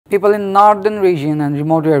People in northern region and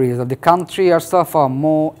remote areas of the country are suffer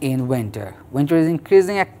more in winter. Winter is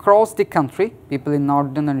increasing across the country. People in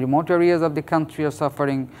northern and remote areas of the country are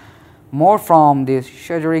suffering more from this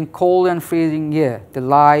shuddering cold and freezing air. The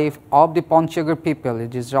life of the Panchayat people is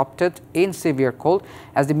disrupted in severe cold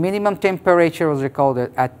as the minimum temperature was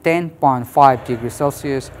recorded at 10.5 degrees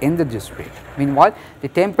Celsius in the district. Meanwhile, the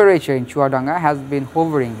temperature in Chuadanga has been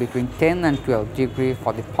hovering between 10 and 12 degrees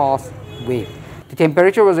for the past week. The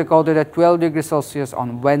temperature was recorded at 12 degrees Celsius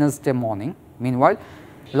on Wednesday morning. Meanwhile,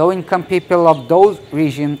 low-income people of those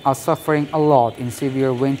regions are suffering a lot in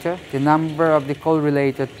severe winter. The number of the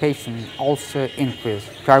cold-related patients also increased.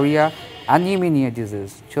 Diarrhea and pneumonia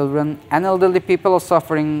disease. Children and elderly people are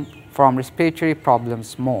suffering from respiratory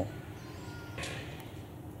problems more.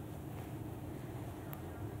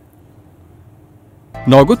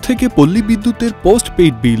 নগদ থেকে পল্লী বিদ্যুতের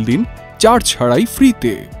postpaid bill দিন charge ছাড়াই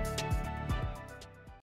ফ্রিতে।